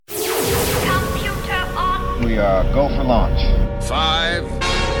we are go for launch.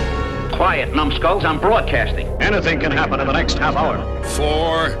 5. Quiet, numbskulls, I'm broadcasting. Anything can happen in the next half hour.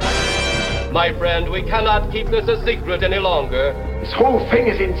 4. My friend, we cannot keep this a secret any longer. This whole thing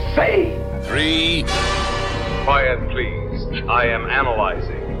is insane. 3. Quiet, please. I am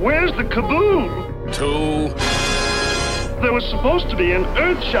analyzing. Where's the kaboom? 2. There was supposed to be an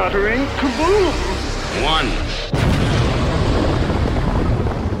earth-shattering kaboom. 1.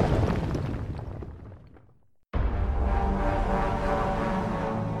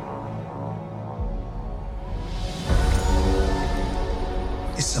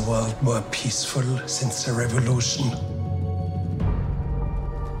 Is the world more peaceful since the revolution?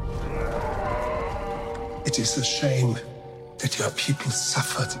 It is a shame that your people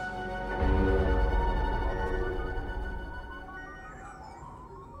suffered.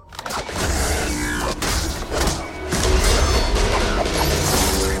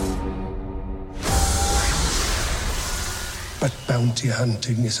 But bounty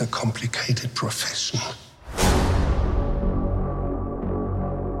hunting is a complicated profession.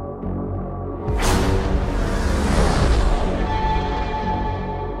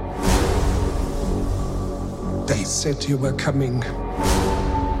 They said you were coming.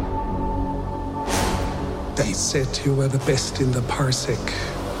 They said you were the best in the parsec.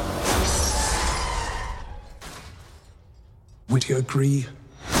 Would you agree?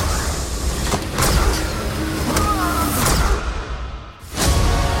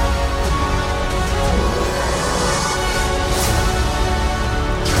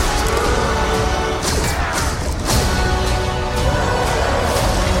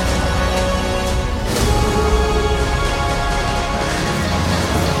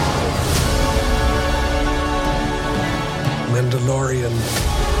 Mandalorian,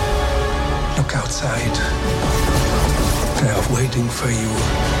 look outside. They are waiting for you.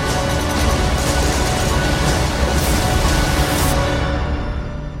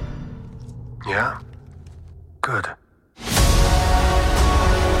 Yeah? Good.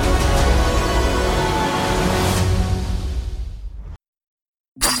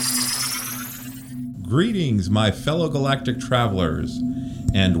 Greetings, my fellow galactic travelers,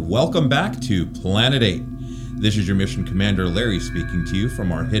 and welcome back to Planet 8. This is your Mission Commander Larry speaking to you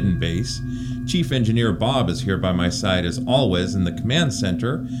from our hidden base. Chief Engineer Bob is here by my side as always in the command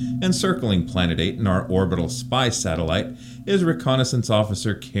center, and circling Planet 8 in our orbital spy satellite is Reconnaissance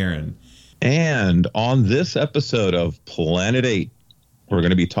Officer Karen. And on this episode of Planet 8, we're going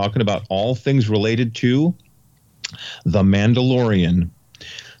to be talking about all things related to The Mandalorian.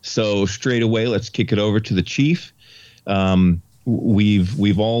 So straight away, let's kick it over to the Chief.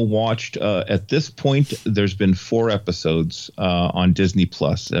 We've all watched at this point. There's been 4 episodes on Disney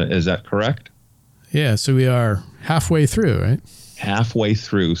Plus. Is that correct? Yeah. So we are halfway through, right? Halfway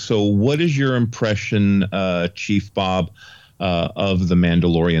through. So what is your impression, Chief Bob, of The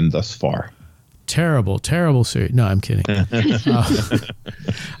Mandalorian thus far? Terrible series. No, I'm kidding.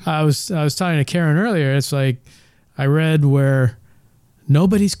 I was talking to Karen earlier. It's like I read where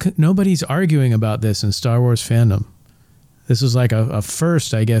nobody's arguing about this in Star Wars fandom. This was like a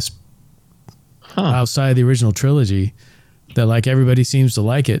first, I guess, outside the original trilogy, that like everybody seems to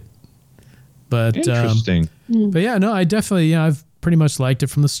like it. But interesting. But yeah, no, I definitely, I've pretty much liked it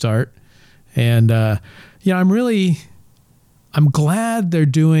from the start, and I'm glad they're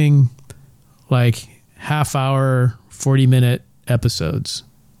doing like half hour, 40-minute episodes,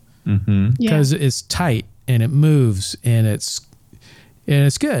 because it's tight and it moves and it's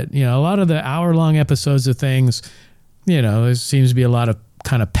good. A lot of the hour-long episodes of things, there seems to be a lot of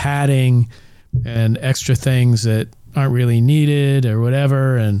kind of padding and extra things that aren't really needed or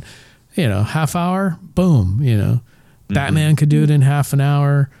whatever. And, half hour, boom, Batman could do it in half an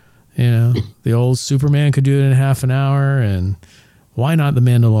hour. The old Superman could do it in half an hour. And why not The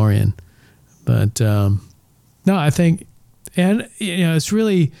Mandalorian? But, no, I think, and,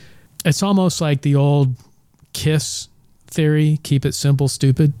 it's almost like the old KISS theory, keep it simple,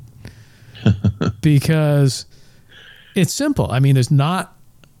 stupid, because it's simple. I mean, there's not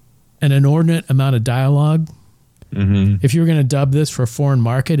an inordinate amount of dialogue. If you were going to dub this for a foreign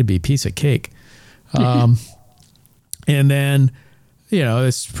market, it'd be a piece of cake. And then,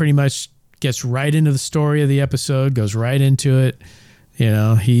 it's pretty much gets right into the story of the episode, goes right into it.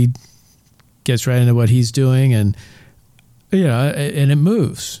 He gets right into what he's doing, and, and it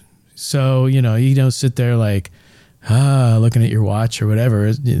moves. So, you don't sit there like, looking at your watch or whatever.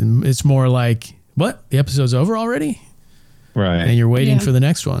 It's more like, what? The episode's over already? Right. And you're waiting for the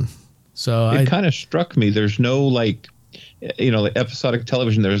next one. So it kind of struck me. There's no like episodic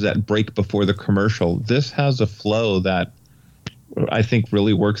television. There's that break before the commercial. This has a flow that I think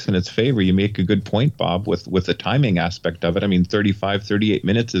really works in its favor. You make a good point, Bob, with the timing aspect of it. I mean, 35, 38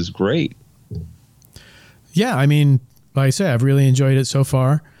 minutes is great. Yeah, I mean, like I said, I've really enjoyed it so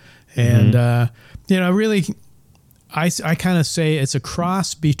far. And, really, I kind of say it's a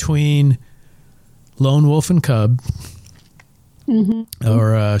cross between Lone Wolf and Cub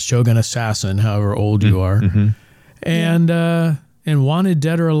or Shogun Assassin, however old you are, and Wanted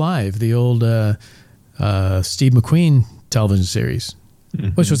Dead or Alive, the old Steve McQueen television series,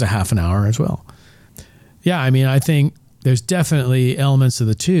 which was a half an hour as well. Yeah, I mean, I think there's definitely elements of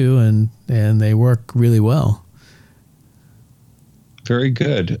the two, and they work really well. Very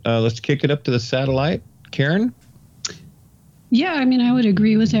good. Let's kick it up to the satellite. Karen? Yeah, I mean, I would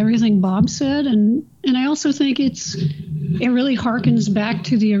agree with everything Bob said, and I also think it really harkens back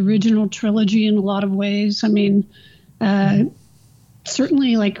to the original trilogy in a lot of ways. I mean,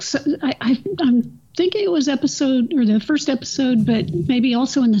 certainly, like, I'm thinking it was the first episode, but maybe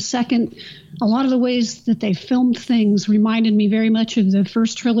also in the second, a lot of the ways that they filmed things reminded me very much of the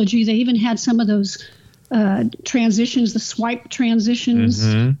first trilogy. They even had some of those transitions, the swipe transitions,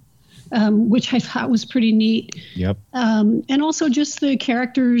 which I thought was pretty neat. Yep. And also just the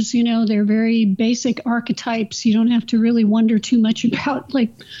characters, they're very basic archetypes. You don't have to really wonder too much about like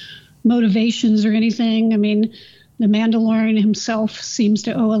motivations or anything. I mean, the Mandalorian himself seems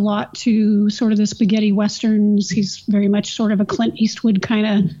to owe a lot to sort of the spaghetti westerns. He's very much sort of a Clint Eastwood kind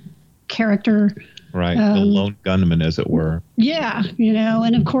of character. Right, the lone gunman, as it were. Yeah,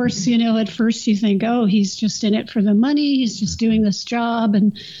 and of course, at first you think, oh, he's just in it for the money. He's just doing this job.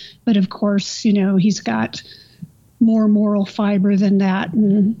 But of course, he's got more moral fiber than that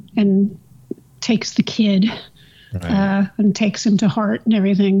and takes the kid and takes him to heart and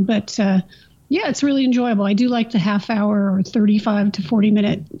everything. But yeah, it's really enjoyable. I do like the half hour or 35 to 40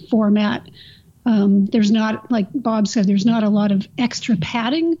 minute format. There's not, like Bob said, there's not a lot of extra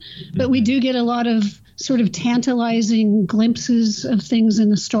padding, but we do get a lot of sort of tantalizing glimpses of things in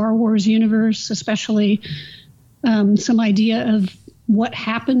the Star Wars universe, especially some idea of what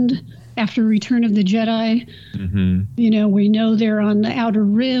happened after Return of the Jedi. We know they're on the Outer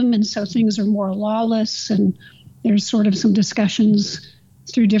Rim, and so things are more lawless, and there's sort of some discussions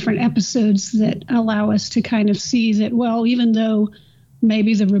through different episodes that allow us to kind of see that, well, even though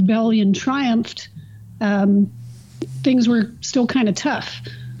maybe the rebellion triumphed, things were still kind of tough.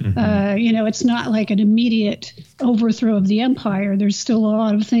 It's not like an immediate overthrow of the empire. There's still a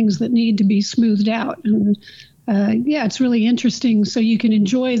lot of things that need to be smoothed out. And it's really interesting. So you can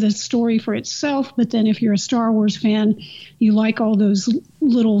enjoy the story for itself, but then if you're a Star Wars fan, you like all those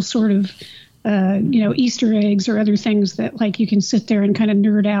little sort of Easter eggs or other things that like you can sit there and kind of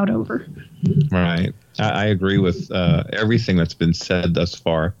nerd out over. Right. I agree with everything that's been said thus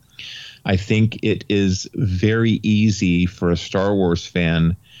far. I think it is very easy for a Star Wars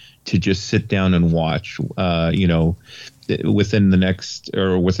fan to just sit down and watch. Within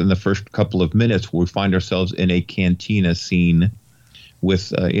the first couple of minutes, we find ourselves in a cantina scene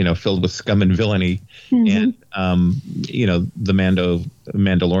with filled with scum and villainy, and the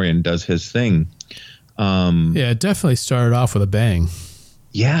Mandalorian does his thing. It definitely started off with a bang.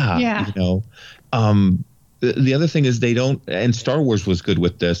 Yeah. The other thing is they don't, and Star Wars was good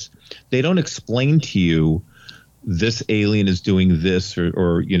with this, they don't explain to you this alien is doing this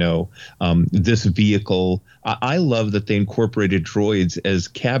or this vehicle. I love that they incorporated droids as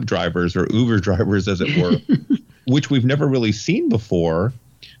cab drivers or Uber drivers, as it were, which we've never really seen before,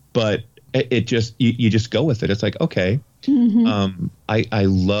 but it just, you just go with it. It's like, okay. I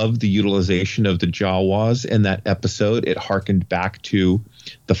love the utilization of the Jawas in that episode. It harkened back to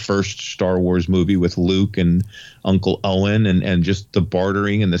the first Star Wars movie with Luke and Uncle Owen and just the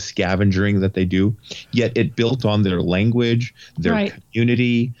bartering and the scavenging that they do. Yet it built on their language, their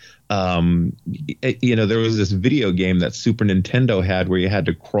community. There was this video game that Super Nintendo had where you had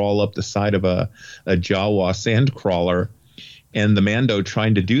to crawl up the side of a Jawa sand crawler. And the Mando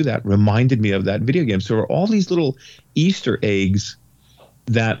trying to do that reminded me of that video game. So there are all these little Easter eggs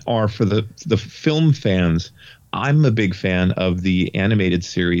that are for the film fans. I'm a big fan of the animated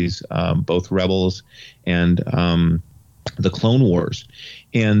series, both Rebels and the Clone Wars.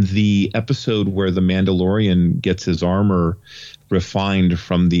 And the episode where the Mandalorian gets his armor refined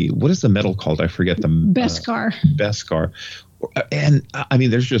from what is the metal called? I forget the Beskar. Beskar. And I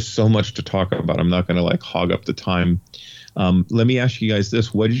mean, there's just so much to talk about. I'm not going to hog up the time. Let me ask you guys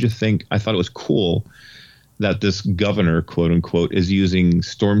this. What did you think? I thought it was cool that this governor, quote unquote, is using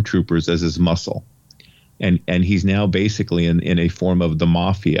stormtroopers as his muscle. And he's now basically in a form of the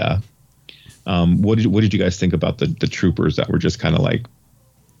mafia. What did you guys think about the troopers that were just kind of like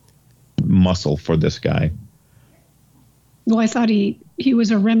muscle for this guy? Well, I thought he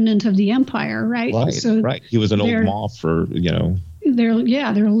was a remnant of the Empire, right? Right, so right. He was an old Moff, or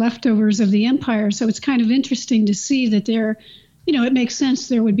They're leftovers of the Empire. So it's kind of interesting to see that it makes sense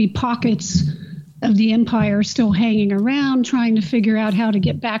there would be pockets of the Empire still hanging around, trying to figure out how to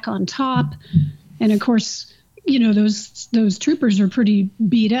get back on top. And of course, those troopers are pretty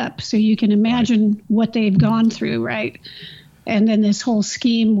beat up. So you can imagine what they've gone through, right? And then this whole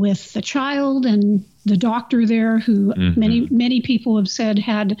scheme with the child and the doctor there, who many people have said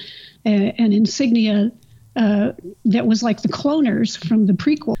had an insignia that was like the cloners from the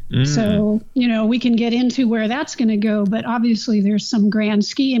prequel. So, we can get into where that's going to go, but obviously there's some grand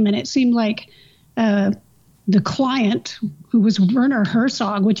scheme. And it seemed like the client, who was Werner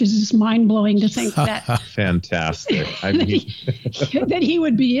Herzog, which is just mind blowing to think that fantastic. that he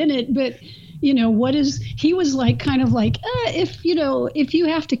would be in it. But he was like, kind of like, if you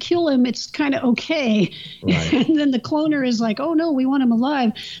have to kill him, it's kind of okay. Right. And then the cloner is like, oh no, we want him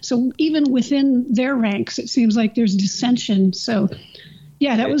alive. So even within their ranks, it seems like there's dissension. So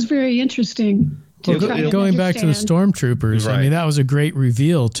yeah, that was very interesting. Going back to the stormtroopers, right. I mean, that was a great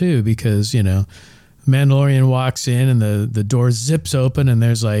reveal too, because, Mandalorian walks in and the door zips open and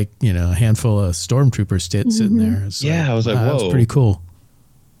there's like, a handful of stormtroopers sitting there. It's I was like, whoa. That was pretty cool.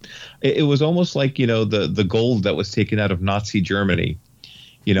 It was almost like, the gold that was taken out of Nazi Germany,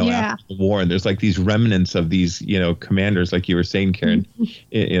 after the war. And there's like these remnants of these, commanders, like you were saying, Karen,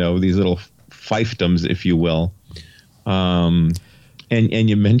 these little fiefdoms, if you will. And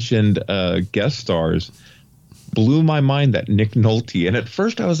you mentioned guest stars. Blew my mind that Nick Nolte. And at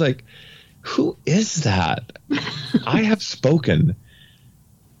first I was like, who is that? I have spoken.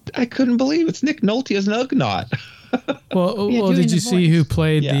 I couldn't believe it's Nick Nolte as Ugnaught. Well, did you see who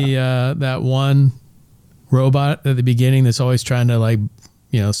played the that one robot at the beginning that's always trying to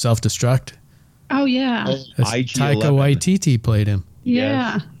self-destruct? Oh yeah, Taika Waititi played him.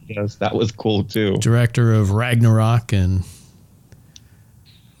 Yeah, yes, that was cool too. Director of Ragnarok and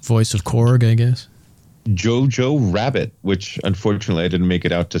voice of Korg, I guess. Jojo Rabbit, which unfortunately I didn't make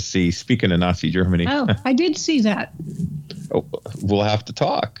it out to see. Speaking of Nazi Germany. Oh, I did see that. Oh, we'll have to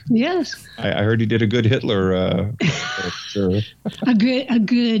talk. Yes. I heard he did a good Hitler. Sure. A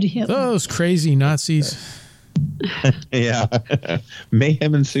good Hitler. Those crazy Nazis. Yeah.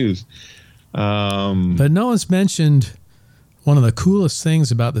 Mayhem ensues. But no one's mentioned one of the coolest things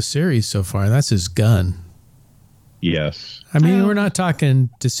about the series so far, and that's his gun. Yes. I mean, we're not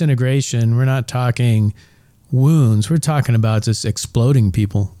talking disintegration. We're not talking wounds. We're talking about just exploding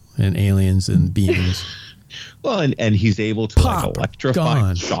people and aliens and beings. Well, and he's able to electrify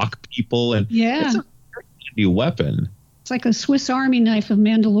and shock people. And it's a very handy weapon. It's like a Swiss Army knife of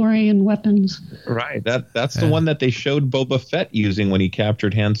Mandalorian weapons. Right. That's the one that they showed Boba Fett using when he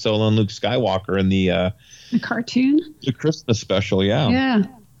captured Han Solo and Luke Skywalker in the cartoon? The Christmas special, yeah. Yeah.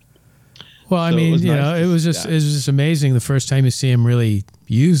 Well, I mean, it was just amazing the first time you see him really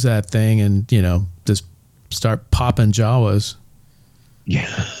use that thing and, just start popping Jawas.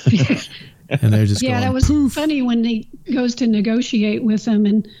 Yeah. And they're just going, that was poof. funny when he goes to negotiate with them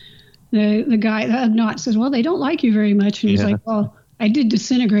and the guy, the Ugnaught, says, well, they don't like you very much. And he's like, well, I did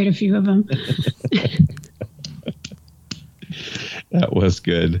disintegrate a few of them. That was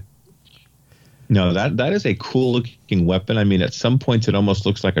good. No, that is a cool looking weapon. I mean, at some points it almost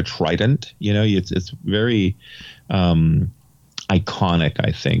looks like a trident. It's very iconic,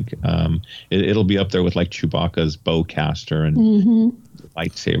 I think. It'll be up there with like Chewbacca's bowcaster and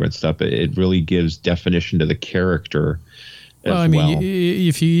lightsaber and stuff. It really gives definition to the character. Well, I mean,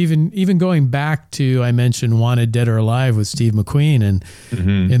 if you even going back to, I mentioned Wanted Dead or Alive with Steve McQueen, and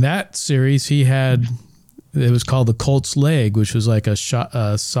in that series he had. It was called the Colt's Leg, which was like a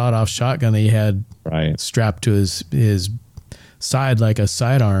sawed-off shotgun that he had strapped to his side like a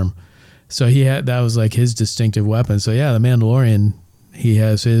sidearm. So that was like his distinctive weapon. So yeah, the Mandalorian, he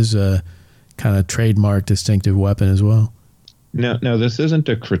has his kind of trademark distinctive weapon as well. No, this isn't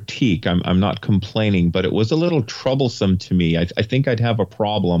a critique. I'm not complaining, but it was a little troublesome to me. I think I'd have a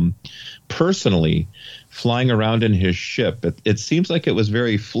problem personally flying around in his ship. It seems like it was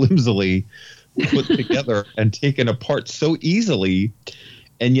very flimsily put together and taken apart so easily,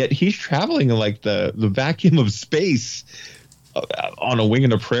 and yet he's traveling in like the vacuum of space on a wing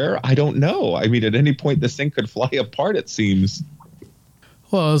and a prayer. I don't know. I mean, at any point this thing could fly apart, it seems.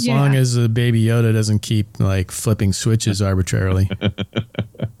 Well, as long as the Baby Yoda doesn't keep like flipping switches arbitrarily.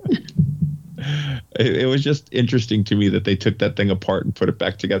 It was just interesting to me that they took that thing apart and put it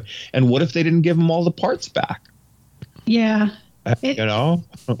back together. And what if they didn't give him all the parts back? Yeah.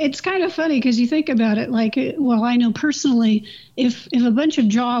 It's kind of funny because you think about it like, well, I know personally, if a bunch of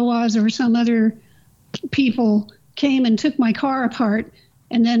Jawas or some other people came and took my car apart,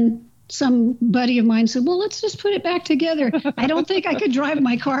 and then some buddy of mine said, well, let's just put it back together. I don't think I could drive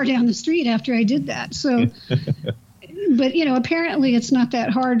my car down the street after I did that. So, but, apparently it's not that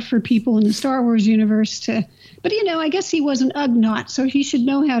hard for people in the Star Wars universe to, but, I guess he was an Ugnaught, so he should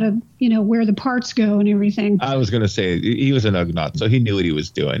know how to, where the parts go and everything. I was going to say he was an Ugnaught, so he knew what he was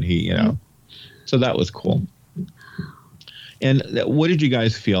doing. So that was cool. And what did you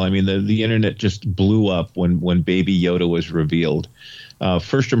guys feel? I mean, the internet just blew up when Baby Yoda was revealed.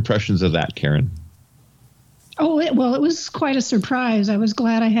 First impressions of that, Karen? Oh, it was quite a surprise. I was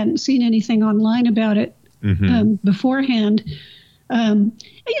glad I hadn't seen anything online about it beforehand. On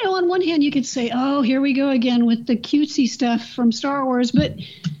one hand, you could say, oh, here we go again with the cutesy stuff from Star Wars. But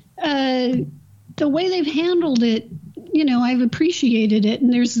the way they've handled it, I've appreciated it.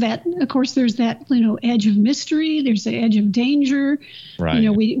 And there's that edge of mystery. There's the edge of danger. Right.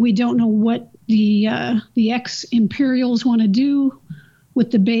 We don't know what the ex-Imperials want to do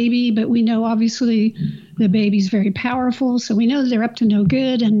with the baby, but we know obviously the baby's very powerful, so we know they're up to no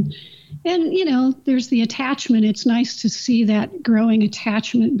good. And there's the attachment. It's nice to see that growing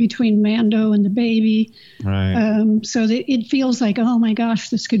attachment between Mando and the baby. Right. So that it feels like, oh my gosh,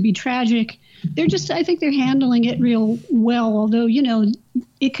 this could be tragic. I think they're handling it real well, although,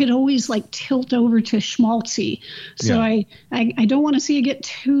 it could always tilt over to schmaltzy. So yeah. I don't want to see it get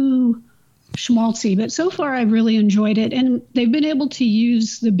too schmaltzy, but so far I've really enjoyed it, and they've been able to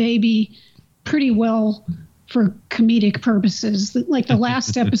use the baby pretty well for comedic purposes. Like the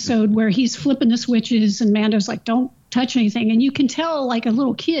last episode where he's flipping the switches and Mando's like, don't touch anything, and you can tell like a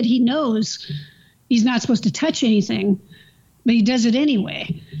little kid, he knows he's not supposed to touch anything, but he does it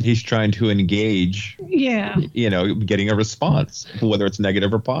anyway. He's trying to engage. Yeah. Getting a response, whether it's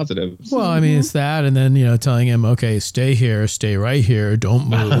negative or positive. Well, I mean, it's that, and then telling him, okay, stay here, stay right here, don't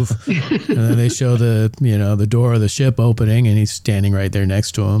move. And then they show the door of the ship opening, and he's standing right there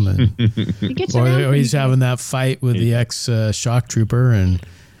next to him, and or he's having that fight with the ex shock trooper, and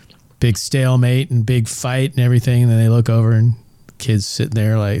big stalemate and big fight and everything. And then they look over, and the kid's sitting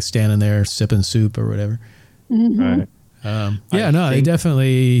there, standing there sipping soup or whatever. Mm-hmm. Right. They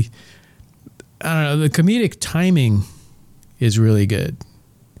definitely, I don't know, the comedic timing is really good.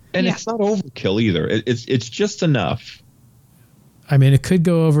 And it's not overkill either. It's just enough. I mean, it could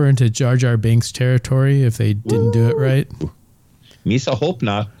go over into Jar Jar Binks territory if they didn't do it right. Misa hope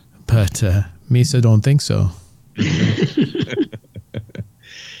not. But Misa don't think so.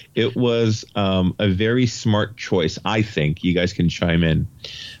 It was a very smart choice, I think. You guys can chime in.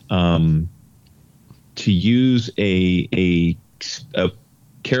 To use a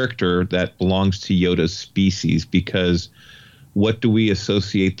character that belongs to Yoda's species, because what do we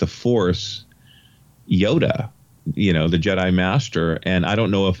associate the Force? Yoda, the Jedi Master. And I don't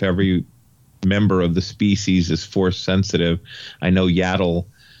know if every member of the species is Force sensitive. I know Yaddle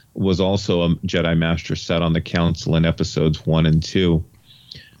was also a Jedi Master set on the Council in episodes 1 and 2.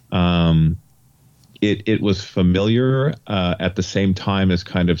 It was familiar at the same time as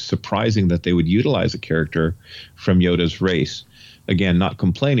kind of surprising that they would utilize a character from Yoda's race. Again, not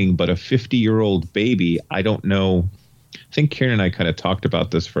complaining, but a 50-year-old baby, I don't know. I think Karen and I kind of talked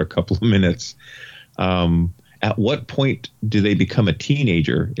about this for a couple of minutes. At what point do they become a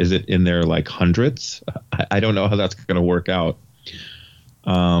teenager? Is it in their hundreds? I don't know how that's going to work out.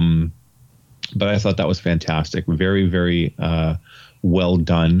 But I thought that was fantastic. Very, very well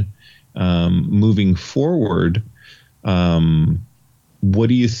done. Moving forward, what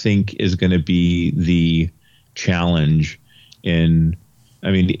do you think is going to be the challenge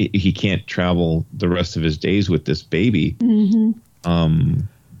he can't travel the rest of his days with this baby. Mm-hmm.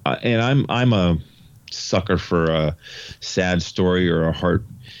 And I'm a sucker for a sad story or a heart,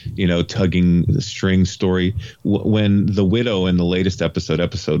 tugging the string story. When the widow in the latest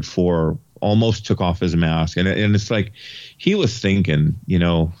episode 4, almost took off his mask, and it's like he was thinking,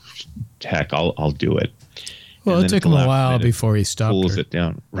 heck, I'll do it. Well, it took him a while before he stopped. Pulls it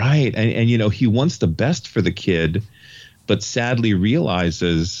down, right? And he wants the best for the kid, but sadly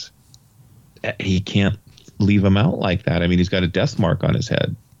realizes he can't leave him out like that. I mean, he's got a death mark on his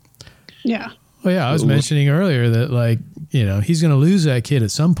head. Yeah. Well, yeah, I was mentioning earlier that he's going to lose that kid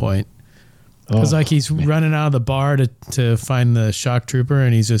at some point. Because he's running out of the bar to find the shock trooper,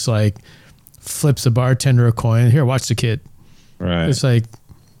 and he's just flips the bartender a coin. Here, watch the kid. Right.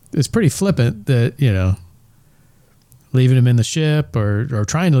 It's pretty flippant that, leaving him in the ship or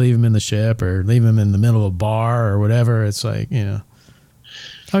trying to leave him in the ship or leave him in the middle of a bar or whatever. It's I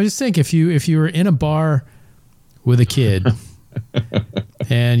would just think if you were in a bar with a kid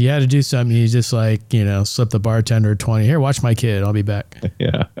and you had to do something, you just slip the bartender 20. Here, watch my kid. I'll be back.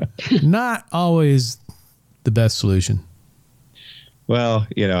 Yeah. Not always the best solution. Well,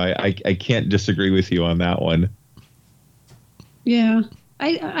 I can't disagree with you on that one. Yeah.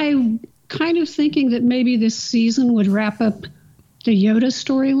 I'm kind of thinking that maybe this season would wrap up the Yoda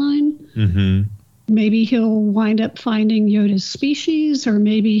storyline. Mm-hmm. Maybe he'll wind up finding Yoda's species, or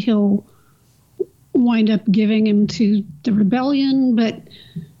maybe he'll wind up giving him to the rebellion. But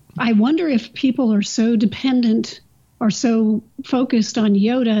I wonder if people are so dependent or so focused on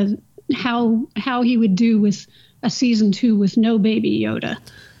Yoda, how he would do with a season 2 with no Baby Yoda.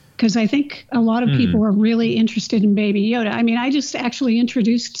 Because I think a lot of people are really interested in Baby Yoda. I mean, I just actually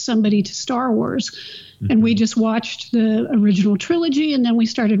introduced somebody to Star Wars, and we just watched the original trilogy, and then we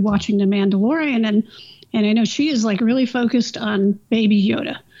started watching The Mandalorian, and I know she is like really focused on Baby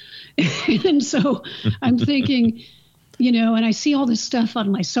Yoda. And so I'm thinking, and I see all this stuff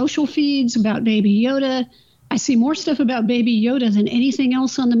on my social feeds about Baby Yoda. I see more stuff about Baby Yoda than anything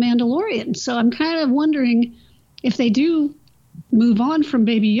else on The Mandalorian. So I'm kind of wondering if they do move on from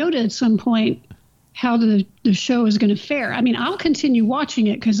Baby Yoda at some point, how the show is going to fare. I mean, I'll continue watching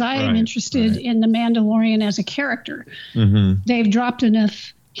it because I am interested in the Mandalorian as a character. Mm-hmm. They've dropped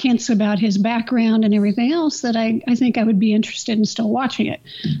enough hints about his background and everything else that I think I would be interested in still watching it.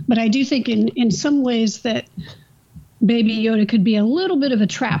 But I do think in some ways that Baby Yoda could be a little bit of a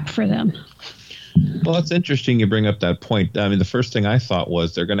trap for them. Well, it's interesting you bring up that point. I mean, the first thing I thought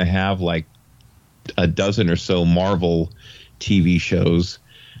was they're going to have like a dozen or so Marvel TV shows.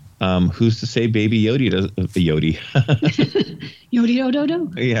 Who's to say Baby Yoda Yodi? Yodi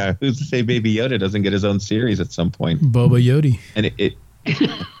do. Yeah, who's to say Baby Yoda doesn't get his own series at some point? Boba Yodi. And it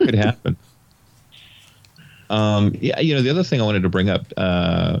could happen. The other thing I wanted to bring up,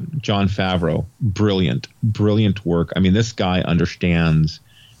 Jon Favreau, brilliant work. I mean, this guy understands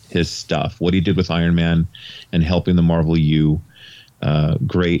his stuff. What he did with Iron Man and helping the Marvel U,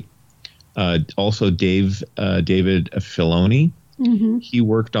 great. Also, David Filoni. Mm-hmm. He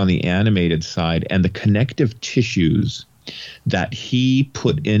worked on the animated side, and the connective tissues that he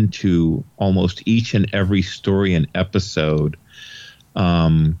put into almost each and every story and episode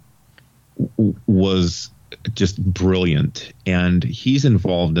was just brilliant. And he's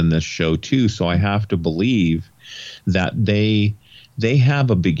involved in this show too, so I have to believe that they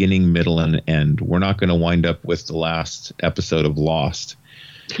have a beginning, middle, and end. We're not going to wind up with the last episode of Lost.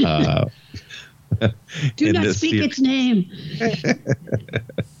 Do not speak its name.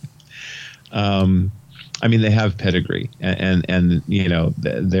 I mean, they have pedigree, and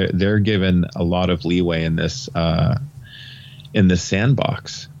they're given a lot of leeway in this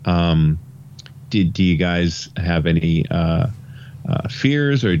sandbox. Do you guys have any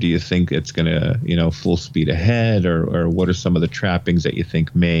fears, or do you think it's going to full speed ahead, or what are some of the trappings that you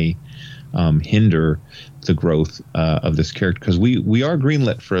think may hinder the growth of this character? Because we are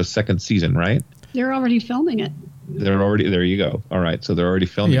greenlit for a second season, right? They're already filming it. There you go. All right, so they're already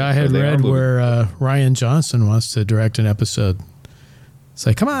filming. Yeah, I had read where Rian Johnson wants to direct an episode. It's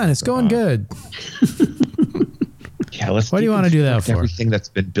like, come on, it's going good. Yeah, let's. What do you want to do that for? Everything that's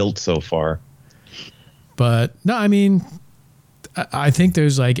been built so far. But no, I mean, I think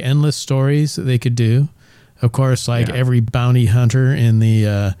there's like endless stories that they could do. Of course, every bounty hunter in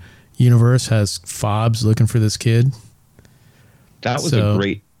the universe has fobs looking for this kid. That was a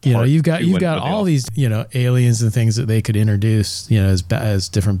great. You've got all these aliens and things that they could introduce as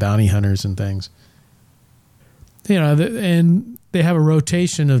different bounty hunters and things. And they have a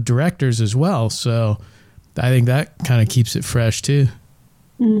rotation of directors as well, so I think that kind of keeps it fresh too.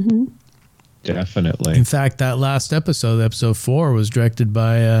 Mm-hmm. Definitely. In fact, that last episode 4, was directed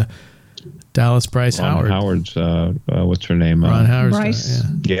by Dallas Bryce Howard. Howard's what's her name? Ron Howard's Bryce.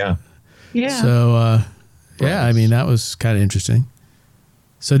 Yeah. So I mean, that was kind of interesting.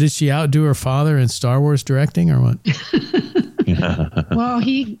 So did she outdo her father in Star Wars directing, or what? Well,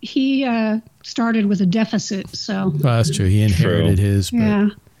 he started with a deficit, so. Well, that's true. He inherited his.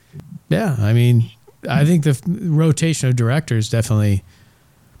 But yeah, I mean, I think the rotation of directors definitely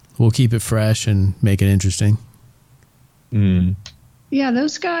will keep it fresh and make it interesting. Mm. Yeah,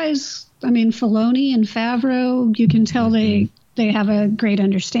 those guys, I mean, Filoni and Favreau, you can tell they have a great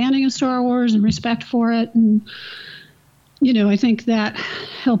understanding of Star Wars and respect for it, and I think that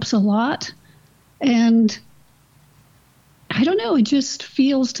helps a lot. And I don't know, it just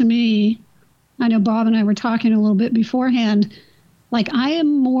feels to me, I know Bob and I were talking a little bit beforehand, like I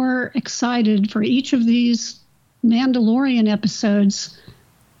am more excited for each of these Mandalorian episodes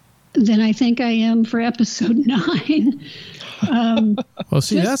than I think I am for episode 9. Well,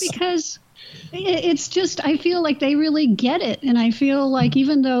 see, just because it's just, I feel like they really get it. And I feel like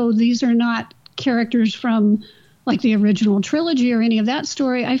even though these are not characters from like the original trilogy or any of that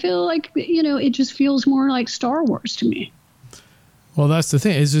story. I feel like, it just feels more like Star Wars to me. Well, that's the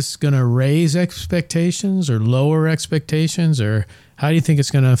thing. Is this going to raise expectations or lower expectations, or how do you think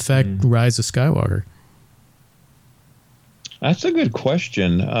it's going to affect Rise of Skywalker? That's a good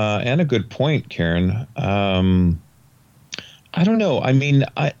question and a good point, Karen. I don't know. I mean,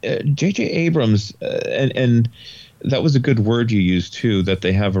 J.J. Abrams, and that was a good word you used too, that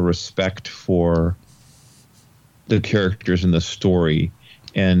they have a respect for the characters in the story.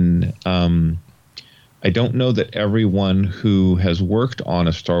 And I don't know that everyone who has worked on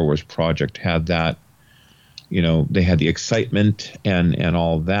a Star Wars project had that, they had the excitement and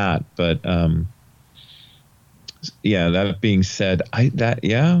all that. But that being said,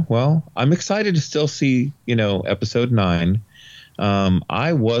 I'm excited to still see, episode 9.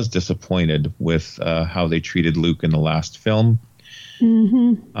 I was disappointed with how they treated Luke in the last film.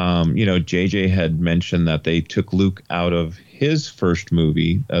 Mm-hmm. JJ had mentioned that they took Luke out of his first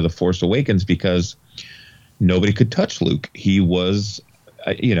movie, The Force Awakens, because nobody could touch Luke. He was,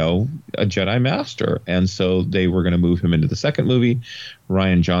 a Jedi Master. And so they were going to move him into the second movie.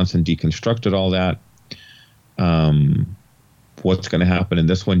 Rian Johnson deconstructed all that. What's going to happen in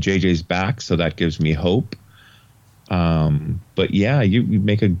this one? JJ's back, so that gives me hope. But yeah, you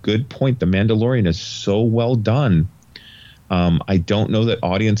make a good point. The Mandalorian is so well done. I don't know that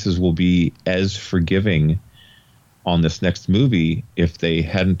audiences will be as forgiving on this next movie if they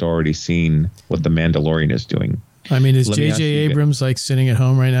hadn't already seen what The Mandalorian is doing. I mean, is J.J. Abrams like sitting at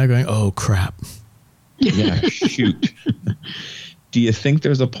home right now going, oh, crap? Yeah, shoot. Do you think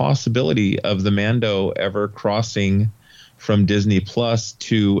there's a possibility of the Mando ever crossing from Disney Plus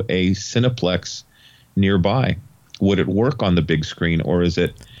to a Cineplex nearby? Would it work on the big screen, or is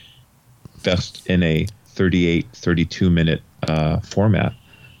it best in a 38, 32-minute format?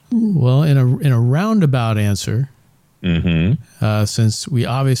 Well, in a roundabout answer, since we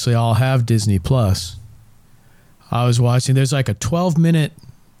obviously all have Disney Plus, I was watching, there's like a 12-minute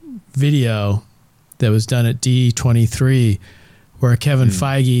video that was done at D23 where Kevin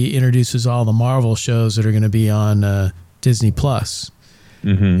Feige introduces all the Marvel shows that are going to be on Disney Plus,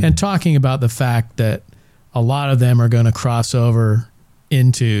 and talking about the fact that a lot of them are going to cross over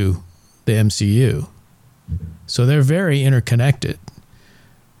into the MCU. So they're very interconnected.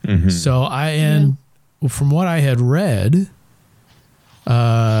 So from what I had read,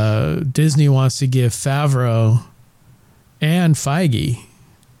 Disney wants to give Favreau and Feige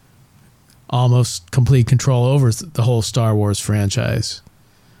almost complete control over the whole Star Wars franchise.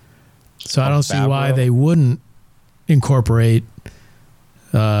 So I don't see why they wouldn't incorporate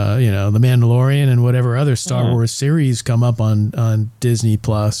The Mandalorian and whatever other Star Wars series come up on Disney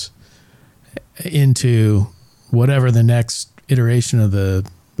Plus into whatever the next iteration of the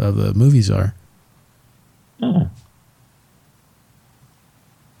movies are. Oh.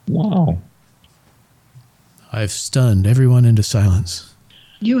 Wow. I've stunned everyone into silence.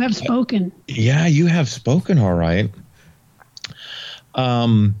 You have spoken. Yeah, you have spoken, all right.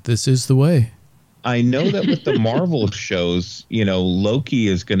 This is the way. I know that with the Marvel shows, Loki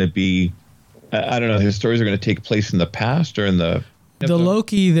is going to be, I don't know, his stories are going to take place in the past or in the... The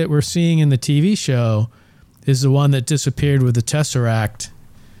Loki that we're seeing in the TV show is the one that disappeared with the Tesseract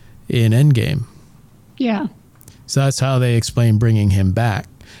in Endgame. Yeah. So that's how they explain bringing him back.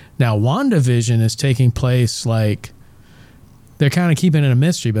 Now, WandaVision is taking place like... They're kind of keeping it a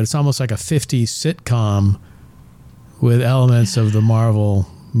mystery, but it's almost like a 50s sitcom with elements of the Marvel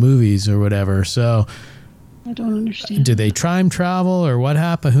movies or whatever. So I don't understand. Do they time travel or what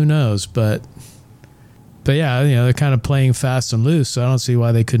happened? Who knows? But yeah, they're kind of playing fast and loose. So I don't see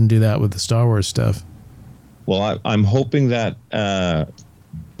why they couldn't do that with the Star Wars stuff. Well, I'm hoping that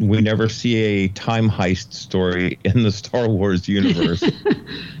we never see a time heist story in the Star Wars universe.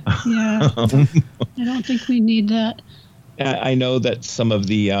 Yeah, I don't think we need that. I know that some of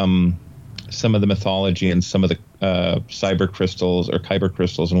the mythology and some of the cyber crystals or kyber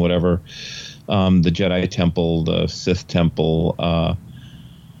crystals and whatever, the Jedi Temple, the Sith Temple,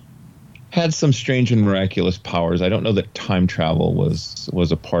 had some strange and miraculous powers. I don't know that time travel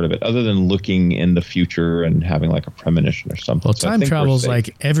was a part of it, other than looking in the future and having like a premonition or something. Well, time travel is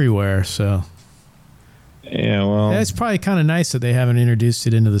like everywhere, so. Yeah, well. It's probably kind of nice that they haven't introduced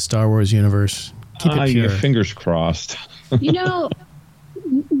it into the Star Wars universe. Keep it pure. Fingers crossed.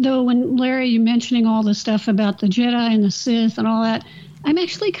 Though, when Larry, you mentioning all the stuff about the Jedi and the Sith and all that, I'm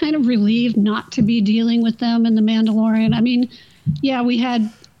actually kind of relieved not to be dealing with them in The Mandalorian. I mean, yeah, we had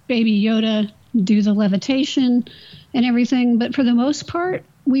Baby Yoda do the levitation and everything, but for the most part,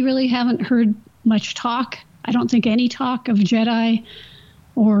 we really haven't heard much talk. I don't think any talk of Jedi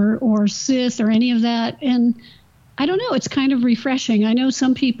or Sith or any of that. And I don't know. It's kind of refreshing. I know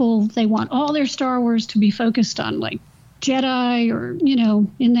some people, they want all their Star Wars to be focused on like Jedi or,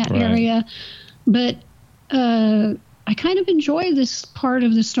 in that area. But I kind of enjoy this part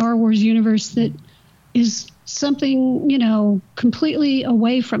of the Star Wars universe that is something, completely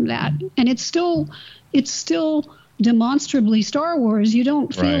away from that. And it's still demonstrably Star Wars. You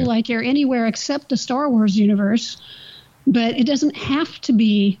don't feel like you're anywhere except the Star Wars universe. But it doesn't have to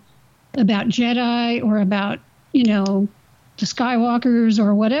be about Jedi or about, the Skywalkers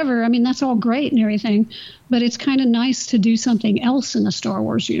or whatever. I mean, that's all great and everything, but it's kind of nice to do something else in the Star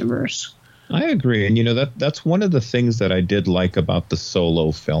Wars universe. I agree. And, that's one of the things that I did like about the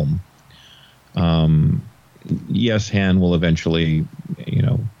Solo film. Yes, Han will eventually,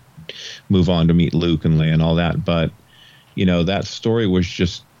 move on to meet Luke and Leia and all that. But, that story was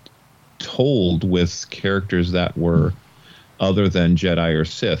just told with characters that were other than Jedi or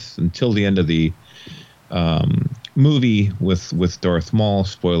Sith until the end of the movie with Darth Maul.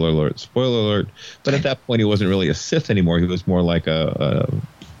 Spoiler alert. But at that point, he wasn't really a Sith anymore. He was more like a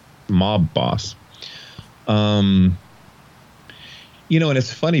mob boss. And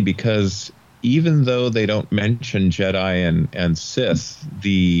it's funny because even though they don't mention Jedi and Sith,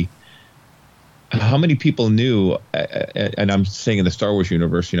 how many people knew, and I'm saying in the Star Wars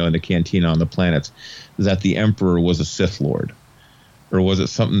universe, in the Cantina on the planets, that the Emperor was a Sith Lord? Or was it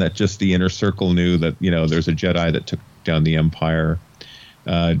something that just the inner circle knew that, there's a Jedi that took down the Empire?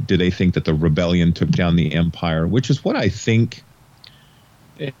 Did they think that the rebellion took down the Empire? Which is what I think,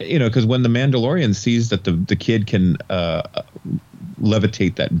 because when the Mandalorian sees that the kid can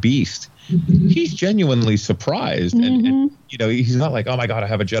levitate that beast, he's genuinely surprised. And, he's not like, oh, my God, I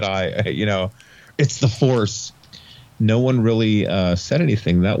have a Jedi, it's the Force. No one really said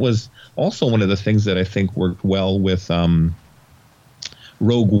anything. That was also one of the things that I think worked well with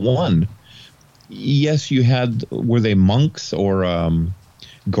Rogue One. Yes, were they monks or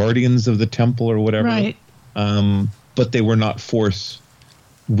guardians of the temple or whatever? Right. But they were not Force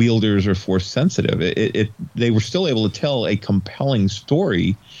wielders or Force sensitive. They were still able to tell a compelling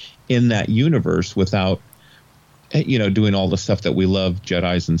story in that universe without, doing all the stuff that we love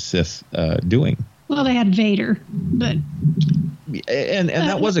Jedis and Sith doing. Well, they had Vader, but and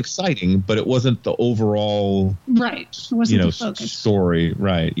that was exciting, but it wasn't the overall it wasn't the focus. Story,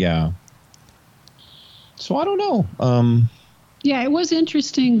 right? Yeah. So I don't know. Yeah, it was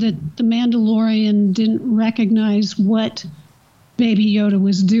interesting that the Mandalorian didn't recognize what Baby Yoda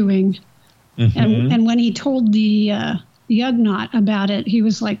was doing, and when he told the Ugnaught about it, he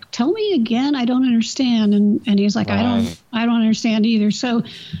was like, "Tell me again, I don't understand," and he's like, "I don't understand either." So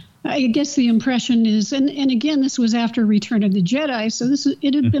I guess the impression is, and again, this was after Return of the Jedi, so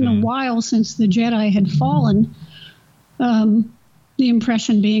it had been a while since the Jedi had fallen. The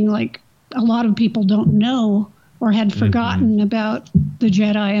impression being like a lot of people don't know or had forgotten about the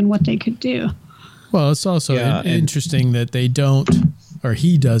Jedi and what they could do. Well, it's also interesting that they don't, or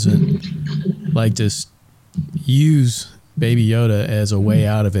he doesn't, like just use Baby Yoda as a way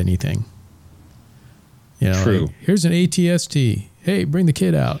out of anything. True. Like, here's an AT-ST. Hey, bring the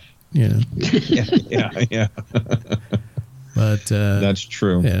kid out. Yeah. But that's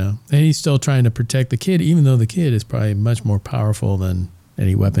true. And he's still trying to protect the kid, even though the kid is probably much more powerful than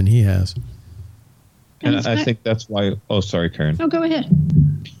any weapon he has. And I think that's why. Oh, sorry, Karen. Oh, go ahead.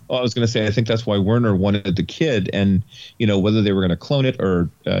 Well, I was going to say, I think that's why Werner wanted the kid, and whether they were going to clone it or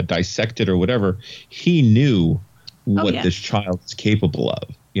dissect it or whatever, he knew what this child is capable of.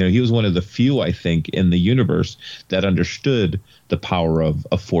 He was one of the few, I think, in the universe that understood the power of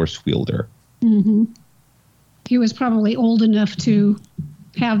a Force wielder. Mm-hmm. He was probably old enough to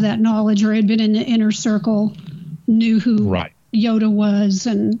have that knowledge, or had been in the inner circle, knew who Yoda was,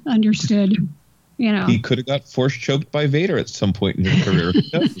 and understood. He could have got Force choked by Vader at some point in his career.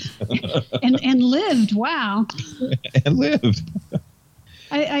 and lived. Wow. And lived.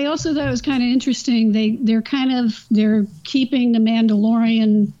 I also thought it was kind of interesting. They're keeping the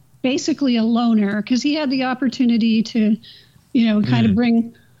Mandalorian basically a loner, because he had the opportunity to, kind of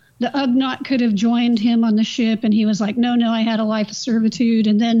bring the Ugnaught could have joined him on the ship, and he was like, no, I had a life of servitude.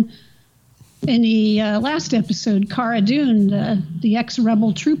 And then in the last episode, Cara Dune, the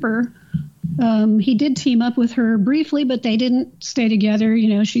ex-rebel trooper, he did team up with her briefly, but they didn't stay together.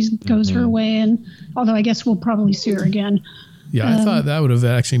 She goes her way, and although I guess we'll probably see her again. Yeah, I thought that would have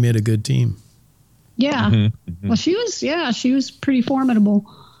actually made a good team. Yeah. Well, she was pretty formidable.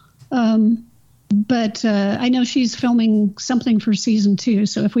 But I know she's filming something for season 2.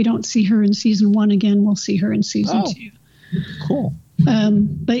 So if we don't see her in season 1 again, we'll see her in season 2. Cool.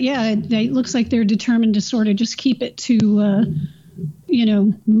 But yeah, it looks like they're determined to sort of just keep it to,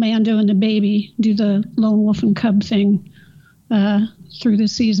 Mando and the baby do the lone wolf and cub thing through the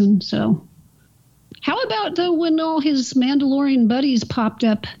season. So how about when all his Mandalorian buddies popped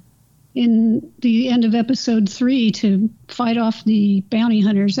up in the end of episode 3 to fight off the bounty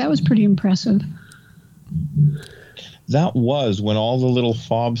hunters? That was pretty impressive. That was when all the little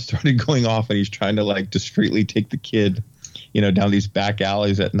fobs started going off and he's trying to discreetly take the kid, down these back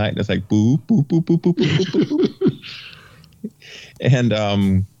alleys at night. And it's like, boop, boop, boop, boop, boop, boop, boop, boop.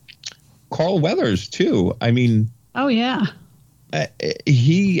 And Carl Weathers too. I mean, oh yeah,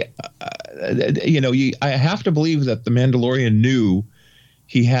 he, I have to believe that the Mandalorian knew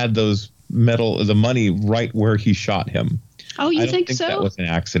he had the money right where he shot him. Oh, you think so? That was an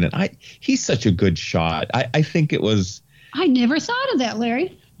accident. He's such a good shot. I think it was. I never thought of that,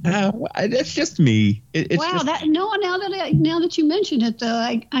 Larry. That's just me. Wow. Now that you mentioned it,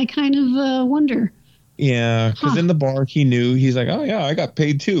 though, I kind of wonder. Yeah, because in the bar he knew. He's like, oh yeah, I got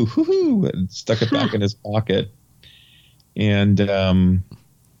paid too. Hoo-hoo, and stuck it back in his pocket. And I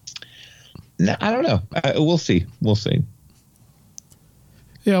don't know. We'll see.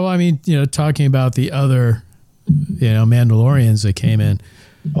 Yeah, well, I mean, talking about the other, Mandalorians that came in.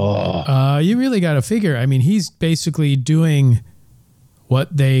 Oh. You really got to figure. I mean, he's basically doing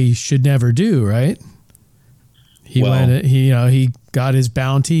what they should never do, right? He got his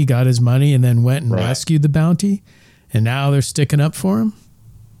bounty, got his money, and then went and rescued the bounty, and now they're sticking up for him.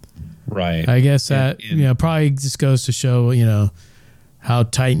 Right. I guess that probably just goes to show how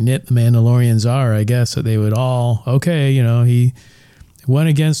tight knit the Mandalorians are. I guess that they would all he went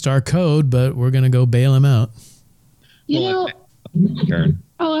against our code, but we're going to go bail him out. Karen.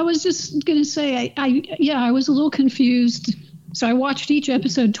 Oh, I was just going to say, I was a little confused. So I watched each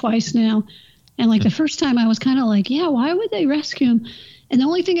episode twice now. And the first time I was kind of like, yeah, why would they rescue him? And the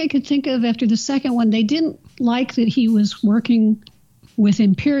only thing I could think of after the second one, they didn't like that he was working with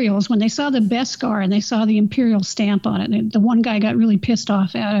Imperials. When they saw the Beskar and they saw the Imperial stamp on it, the one guy got really pissed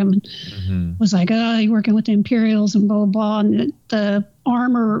off at him and was like, oh, you're working with the Imperials and blah, blah, blah. And the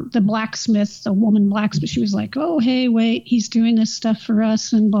armor, the blacksmith, the woman blacksmith, she was like, oh, hey, wait, he's doing this stuff for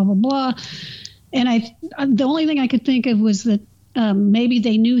us and blah, blah, blah. And the only thing I could think of was that maybe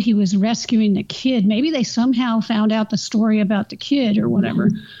they knew he was rescuing the kid. Maybe they somehow found out the story about the kid or whatever.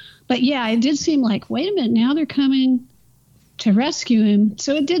 But yeah, it did seem like, wait a minute, now they're coming to rescue him.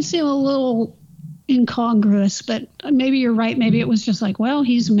 So it did seem a little incongruous, but maybe you're right. Maybe it was just like, well,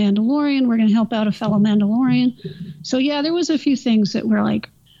 he's a Mandalorian. We're going to help out a fellow Mandalorian. So yeah, there was a few things that were like,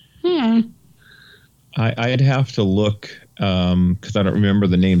 I'd have to look because I don't remember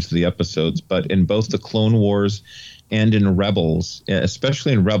the names of the episodes, but in both the Clone Wars and in Rebels,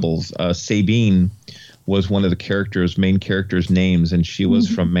 especially in Rebels, Sabine was one of the main characters' names, and she was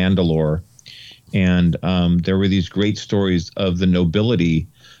from Mandalore. And there were these great stories of the nobility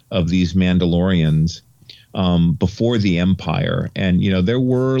of these Mandalorians before the Empire. And, there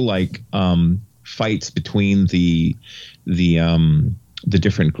were fights between the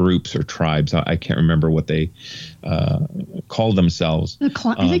different groups or tribes. I can't remember what they called themselves.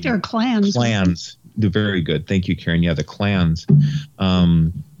 I think they're clans. Clans. Very good. Thank you, Karen. Yeah, the clans.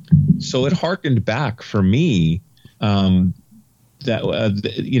 So it harkened back for me that,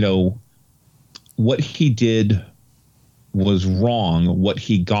 what he did was wrong. What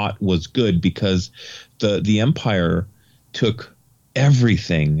he got was good, because the Empire took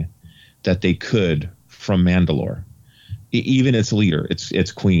everything that they could from Mandalore, even its leader,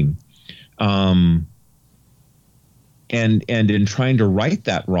 its queen. And in trying to right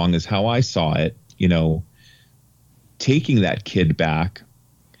that wrong is how I saw it, taking that kid back,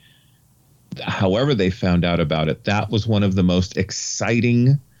 however they found out about it, that was one of the most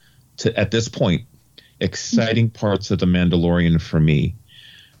exciting at this point, exciting parts of The Mandalorian for me.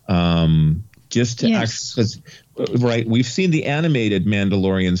 Just to because we've seen the animated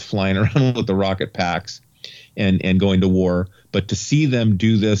Mandalorians flying around with the rocket packs and going to war, but to see them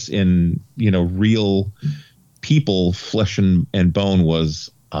do this in, real people, flesh and bone,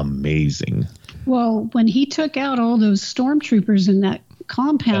 was amazing. Well, when he took out all those stormtroopers in that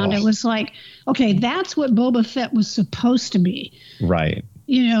compound, it was like, okay, that's what Boba Fett was supposed to be. Right.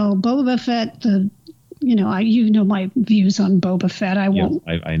 Boba Fett, my views on Boba Fett. I won't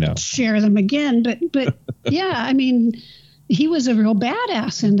I know. share them again, but yeah, I mean, he was a real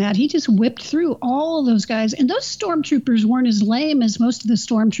badass in that. He just whipped through all of those guys. And those stormtroopers weren't as lame as most of the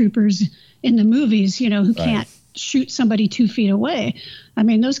stormtroopers in the movies, who can't shoot somebody 2 feet away. I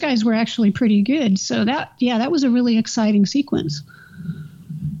mean, those guys were actually pretty good. So that was a really exciting sequence.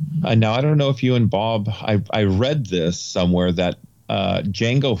 Now, I don't know if you and Bob, I read this somewhere that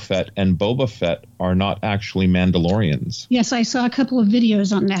Jango Fett and Boba Fett are not actually Mandalorians. Yes, I saw a couple of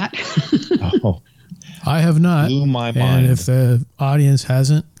videos on that. Oh, I have not. blew my mind. And if the audience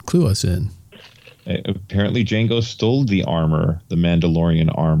hasn't, clue us in. Apparently, Jango stole the armor, the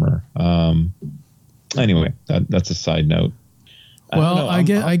Mandalorian armor. Anyway, that's a side note. Well, I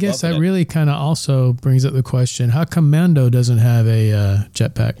guess that really kind of also brings up the question: how come Mando doesn't have a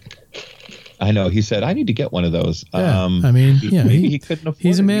jetpack? I know. He said, "I need to get one of those." Yeah, I mean, he couldn't afford it.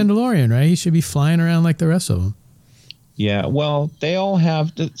 He's a Mandalorian, right? He should be flying around like the rest of them. Yeah, well, they all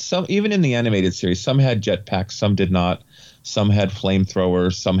have some. Even in the animated series, some had jetpacks, some did not. Some had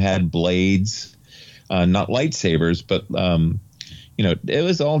flamethrowers, some had blades, not lightsabers, but it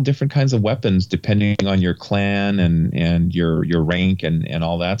was all different kinds of weapons depending on your clan and your rank and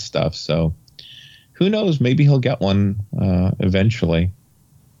all that stuff. So, who knows? Maybe he'll get one eventually.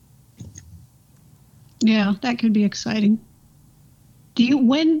 Yeah, that could be exciting. Do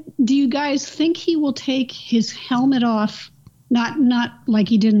you guys think he will take his helmet off? Not like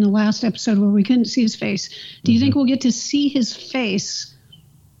he did in the last episode where we couldn't see his face. Do you think we'll get to see his face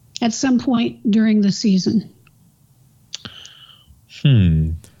at some point during the season?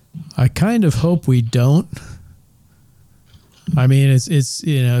 I kind of hope we don't. I mean,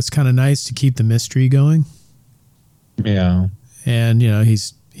 it's kind of nice to keep the mystery going. Yeah. And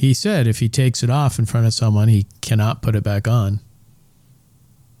he said if he takes it off in front of someone, he cannot put it back on.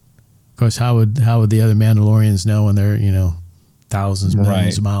 Of course, how would the other Mandalorians know when they're thousands,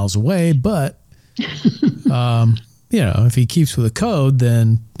 millions of miles away? But if he keeps with a code,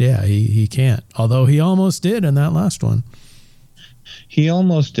 then yeah, he can't. Although he almost did in that last one. He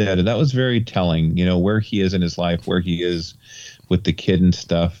almost did, and that was very telling. Where he is in his life, where he is with the kid and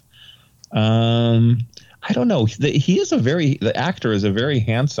stuff. I don't know. The actor is a very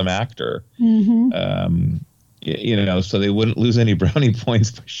handsome actor. So they wouldn't lose any brownie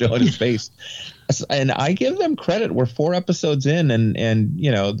points by showing his face. And I give them credit. We're 4 episodes in, and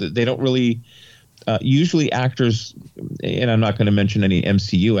they don't really. Usually actors, and I'm not going to mention any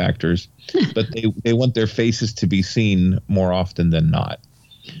MCU actors, but they want their faces to be seen more often than not.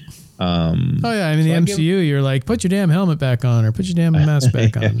 I mean, the MCU, you're like, put your damn helmet back on or put your damn mask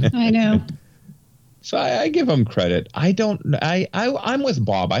back on. I know. So I give them credit. I'm with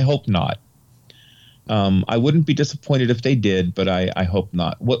Bob. I hope not. I wouldn't be disappointed if they did, but I hope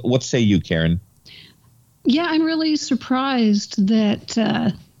not. What say you, Karen? Yeah, I'm really surprised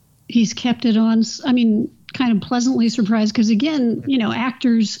that he's kept it on. I mean, kind of pleasantly surprised because, again,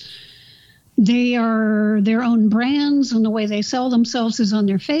 actors, they are their own brands and the way they sell themselves is on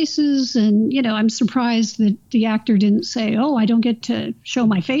their faces. And, I'm surprised that the actor didn't say, oh, I don't get to show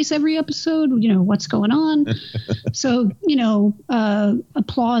my face every episode. What's going on? So,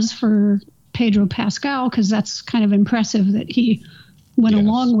 applause for Pedro Pascal because that's kind of impressive that he went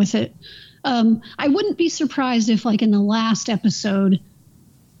along with it. I wouldn't be surprised if, like, in the last episode,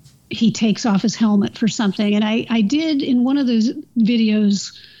 he takes off his helmet for something. And I did in one of those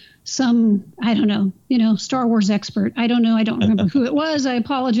videos, I don't know, Star Wars expert. I don't know. I don't remember who it was. I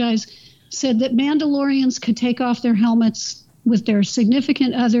apologize. Said that Mandalorians could take off their helmets with their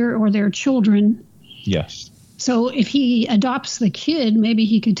significant other or their children. Yes. So if he adopts the kid, maybe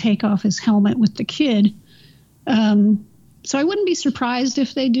he could take off his helmet with the kid. So I wouldn't be surprised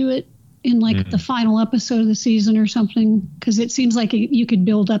if they do it in like the final episode of the season or something, because it seems like you could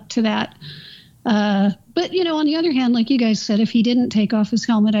build up to that. But, on the other hand, like you guys said, if he didn't take off his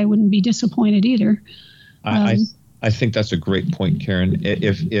helmet, I wouldn't be disappointed either. I think that's a great point, Karen.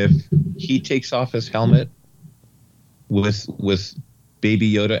 If he takes off his helmet with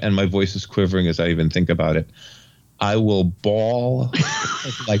Baby Yoda, and my voice is quivering as I even think about it, I will bawl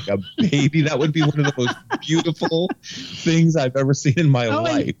like a baby. That would be one of the most beautiful things I've ever seen in my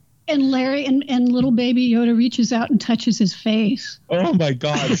life. And Larry and little Baby Yoda reaches out and touches his face. Oh my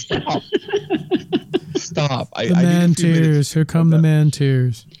God! Stop! Stop! The man tears. Here come the man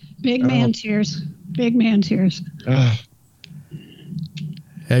tears. Big man tears. Big man tears.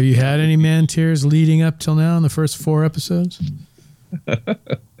 Have you had any man tears leading up till now in the first 4 episodes?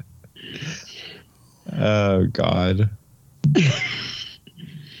 Oh God.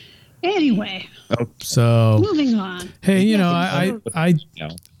 Anyway. So moving on. Hey,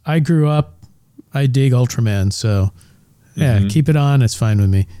 I grew up. I dig Ultraman, so yeah, keep it on. It's fine with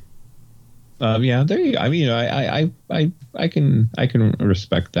me. Yeah, there you go. I mean, I can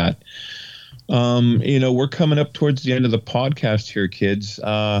respect that. We're coming up towards the end of the podcast here, kids.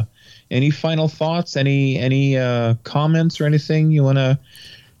 Any final thoughts? Any comments or anything you want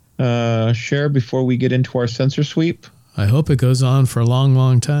to share before we get into our censor sweep? I hope it goes on for a long,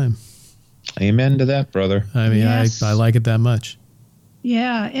 long time. Amen to that, brother. I mean, yes. I like it that much.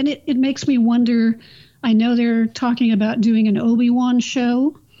 Yeah, and it makes me wonder. I know they're talking about doing an Obi-Wan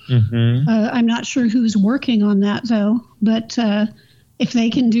show. Mm-hmm. I'm not sure who's working on that, though. But if they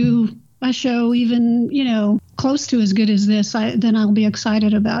can do a show even, close to as good as this, then I'll be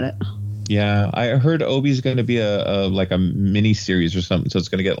excited about it. Yeah, I heard Obi's going to be a mini series or something. So it's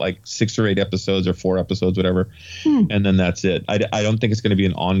going to get like 6 or 8 episodes or 4 episodes, whatever. And then that's it. I don't think it's going to be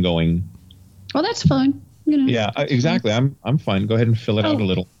an ongoing. Well, that's fine. Yeah, exactly. I'm fine. Go ahead and fill it out a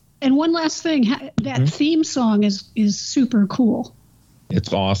little. And one last thing, that theme song is super cool.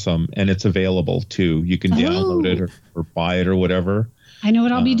 It's awesome, and it's available too. You can download it or buy it or whatever. I know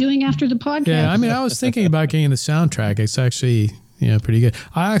what I'll be doing after the podcast. Yeah, I mean, I was thinking about getting the soundtrack. It's actually pretty good.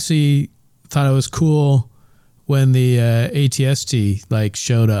 I actually thought it was cool when the ATST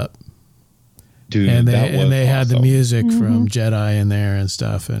showed up. Dude, and they awesome. had the music from Jedi in there and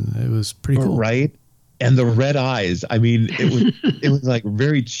stuff, and it was pretty cool. Right? And the red eyes. I mean, it was like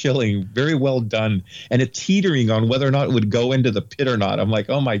very chilling, very well done, and it's teetering on whether or not it would go into the pit or not. I'm like,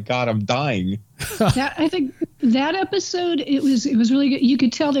 oh my God, I'm dying. I think that episode it was really good. You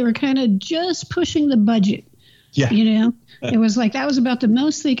could tell they were kind of just pushing the budget. Yeah, it was like that was about the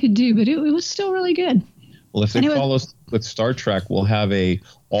most they could do, but it was still really good. Well, if they follow us with Star Trek, we'll have a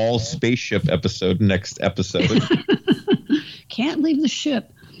all spaceship episode next episode. Can't leave the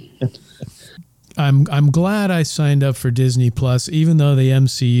ship. I'm glad I signed up for Disney Plus, even though the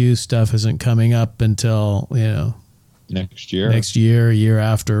MCU stuff isn't coming up until next year, a year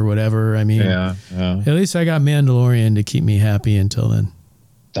after, whatever. I mean, yeah. At least I got Mandalorian to keep me happy until then.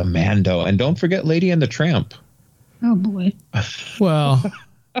 The Mando, and don't forget Lady and the Tramp. Oh boy. Well,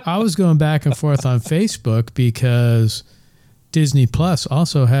 I was going back and forth on Facebook because Disney Plus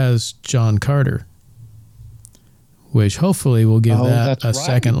also has John Carter, which hopefully will give that a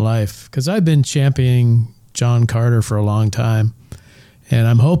second life. Because I've been championing John Carter for a long time. And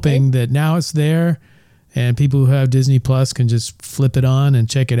I'm hoping that now it's there and people who have Disney Plus can just flip it on and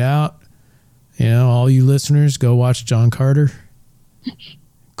check it out. All you listeners, go watch John Carter.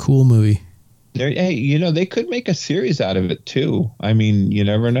 Cool movie. Hey, they could make a series out of it too. I mean, you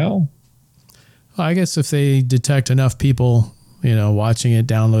never know. Well, I guess if they detect enough people, watching it,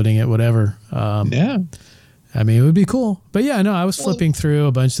 downloading it, whatever. Yeah. I mean, it would be cool. But yeah, no, I was flipping through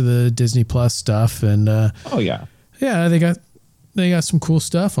a bunch of the Disney Plus stuff, and yeah, they got some cool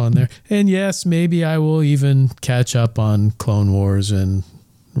stuff on there. And yes, maybe I will even catch up on Clone Wars and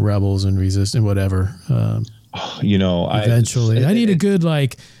Rebels and Resistance and whatever. Eventually, I need a good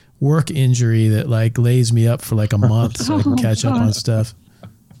work injury that lays me up for a month so I can catch up on stuff.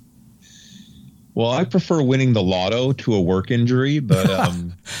 Well, I prefer winning the lotto to a work injury, but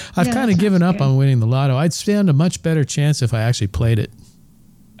I've kind of given up on winning the lotto. I'd stand a much better chance if I actually played it.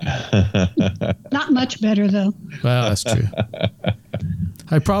 Not much better, though. Well, that's true.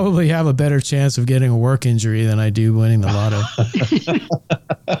 I probably have a better chance of getting a work injury than I do winning the lotto.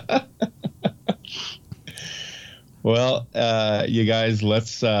 Well, you guys,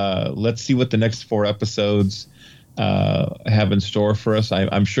 let's see what the next 4 episodes have in store for us.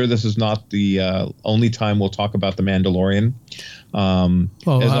 I'm sure this is not the only time we'll talk about The Mandalorian. Well,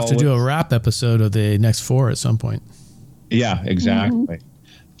 we'll have to do a wrap episode of the next 4 at some point. Yeah, exactly.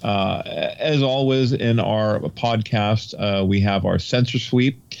 As always in our podcast, we have our censor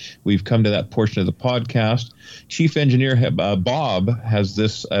sweep. We've come to that portion of the podcast. Chief Engineer Bob has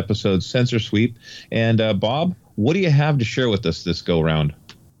this episode's censor sweep. And Bob, what do you have to share with us this go-round?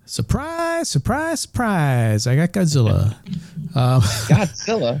 Surprise, surprise, surprise. I got Godzilla.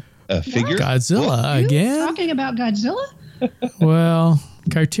 Godzilla? A figure? Godzilla again? Talking about Godzilla? Well,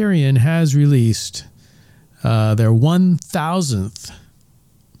 Criterion has released their 1,000th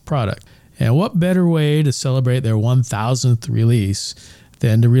product. And what better way to celebrate their 1,000th release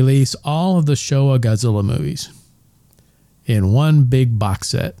than to release all of the Showa Godzilla movies in one big box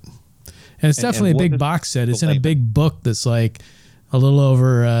set? And it's definitely a big box set. It's in a big book that's a little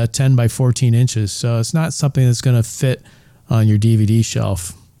over 10 by 14 inches. So it's not something that's going to fit on your DVD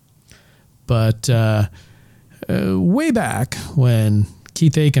shelf. But way back when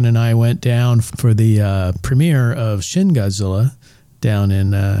Keith Aiken and I went down for the premiere of Shin Godzilla down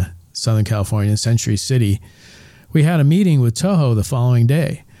in Southern California, Century City, we had a meeting with Toho the following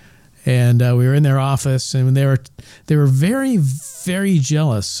day. And we were in their office, and they were very, very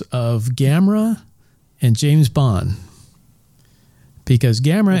jealous of Gamera and James Bond, because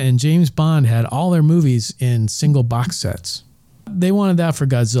Gamera and James Bond had all their movies in single box sets. They wanted that for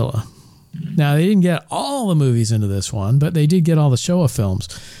Godzilla. Now, they didn't get all the movies into this one, but they did get all the Showa films,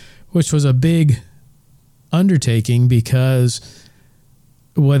 which was a big undertaking because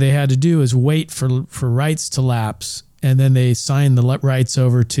what they had to do is wait for rights to lapse and then they signed the rights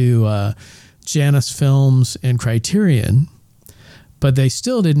over to Janus Films and Criterion. But they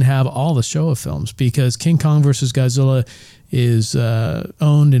still didn't have all the Showa films because King Kong vs. Godzilla is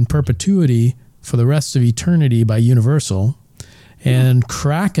owned in perpetuity for the rest of eternity by Universal. And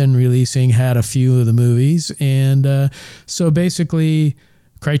Kraken Releasing had a few of the movies. And so basically,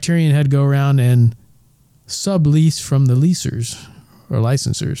 Criterion had to go around and sublease from the leasers or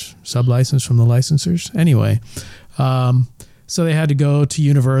licensors. Sublicense from the licensors? Anyway. So they had to go to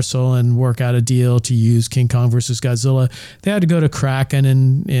Universal and work out a deal to use King Kong versus Godzilla. They had to go to Kraken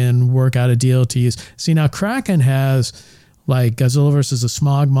and work out a deal to use. See, now Kraken has like Godzilla versus the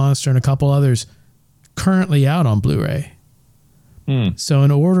Smog Monster and a couple others currently out on Blu-ray. So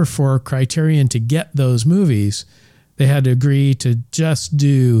in order for Criterion to get those movies, they had to agree to just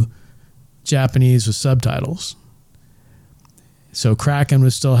do Japanese with subtitles. So Kraken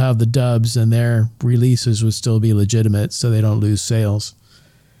would still have the dubs and their releases would still be legitimate so they don't lose sales.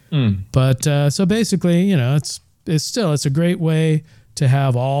 But so basically, you know, it's a great way to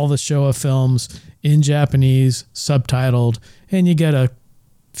have all the Showa films in Japanese, subtitled, and you get a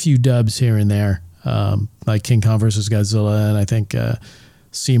few dubs here and there, like King Kong vs. Godzilla and I think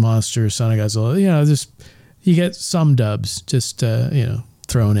Sea Monster, Son of Godzilla. You know, just you get some dubs just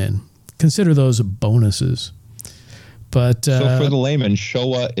thrown in. Consider those bonuses. But so for the layman,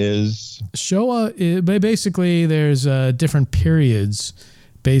 Showa is basically there's different periods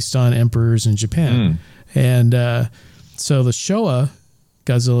based on emperors in Japan. And so the Showa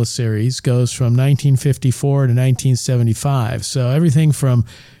Godzilla series goes from 1954 to 1975. So everything from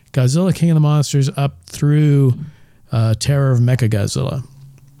Godzilla King of the Monsters up through Terror of Mechagodzilla.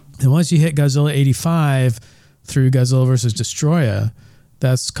 And once you hit Godzilla 85 through Godzilla vs. Destoroyah,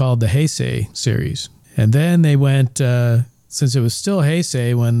 that's called the Heisei series. And then they went, since it was still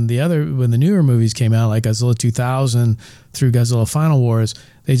Heisei when the newer movies came out, like Godzilla 2000 through Godzilla Final Wars,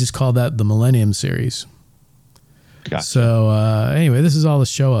 they just called that the Millennium series. Gotcha. So anyway, this is all the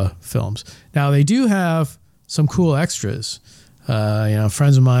Showa films. Now they do have some cool extras.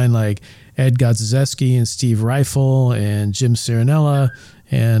 Friends of mine like Ed Godziszewski and Steve Rifle and Jim Cirinella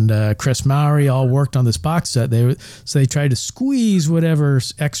and Chris Mowry all worked on this box set. So they tried to squeeze whatever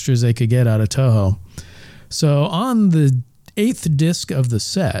extras they could get out of Toho. So on the 8th disc of the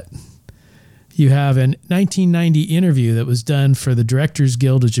set, you have a 1990 interview that was done for the Directors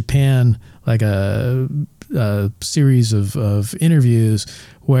Guild of Japan, like a series of interviews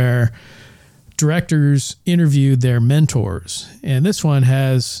where directors interviewed their mentors. And this one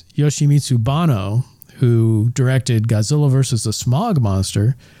has Yoshimitsu Banno, who directed Godzilla vs. the Smog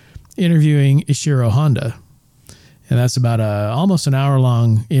Monster, interviewing Ishiro Honda. And that's about almost an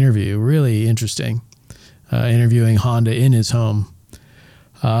hour-long interview. Really interesting. Interviewing Honda in his home.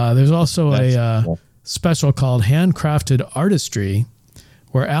 There's also a special called Handcrafted Artistry,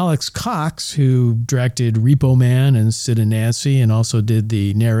 where Alex Cox, who directed Repo Man and Sid and Nancy and also did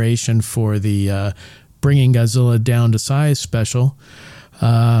the narration for the Bringing Godzilla Down to Size special,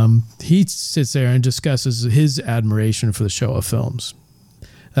 he sits there and discusses his admiration for the Showa films.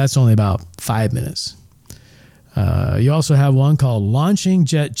 That's only about 5 minutes. You also have one called Launching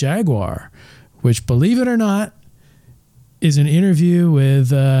Jet Jaguar, which, believe it or not, is an interview with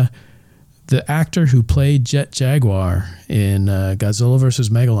the actor who played Jet Jaguar in Godzilla vs.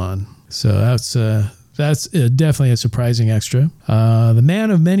 Megalon. So that's definitely a surprising extra. The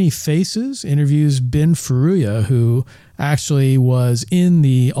Man of Many Faces interviews Ben Furuya, who actually was in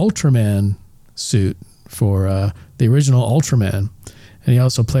the Ultraman suit for the original Ultraman. And he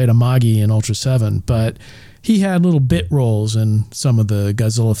also played Amagi in Ultra 7. But he had little bit roles in some of the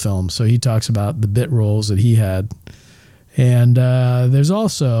Godzilla films. So he talks about the bit roles that he had. And there's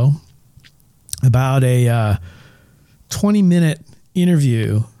also about a 20-minute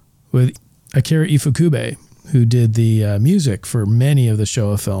interview with Akira Ifukube, who did the music for many of the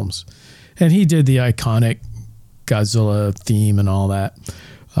Showa films. And he did the iconic Godzilla theme and all that.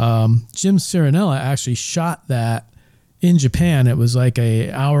 Jim Cirinella actually shot that in Japan. It was like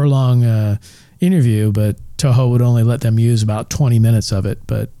a hour-long interview, but Toho would only let them use about 20 minutes of it.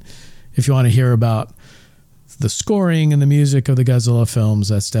 But if you want to hear about the scoring and the music of the Godzilla films,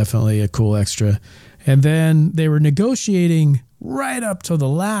 that's definitely a cool extra. And then they were negotiating right up to the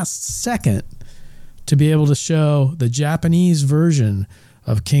last second to be able to show the Japanese version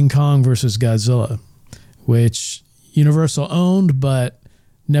of King Kong versus Godzilla, which Universal owned but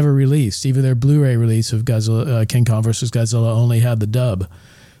never released. Even their Blu-ray release of Godzilla, King Kong versus Godzilla only had the dub.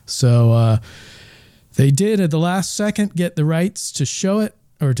 So they did at the last second get the rights to show it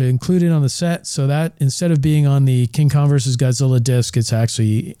or to include it on the set, so that instead of being on the King Kong vs. Godzilla disc, it's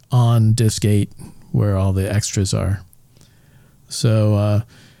actually on disc 8 where all the extras are. So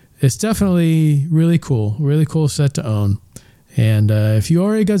it's definitely really cool set to own. And if you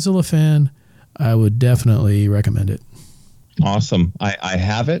are a Godzilla fan, I would definitely recommend it. Awesome. I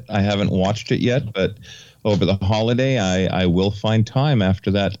have it. I haven't watched it yet, but over the holiday, I will find time after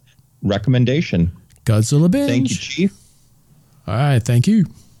that recommendation. Godzilla binge. Thank you, Chief. All right. Thank you.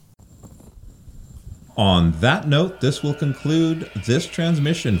 On that note, this will conclude this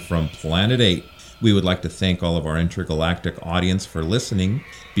transmission from Planet 8. We would like to thank all of our intergalactic audience for listening.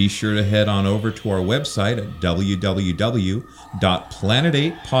 Be sure to head on over to our website at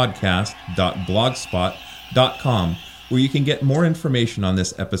www.planet8podcast.blogspot.com, where you can get more information on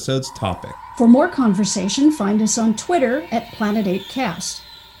this episode's topic. For more conversation, find us on Twitter at Planet8Cast.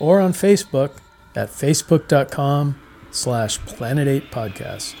 Or on Facebook at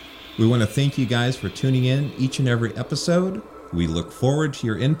facebook.com/Planet8Podcast. We want to thank you guys for tuning in each and every episode. We look forward to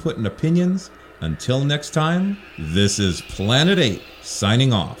your input and opinions. Until next time, this is Planet 8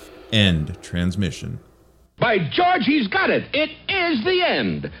 signing off. End transmission. By George, he's got it. It is the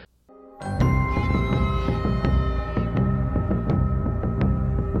end.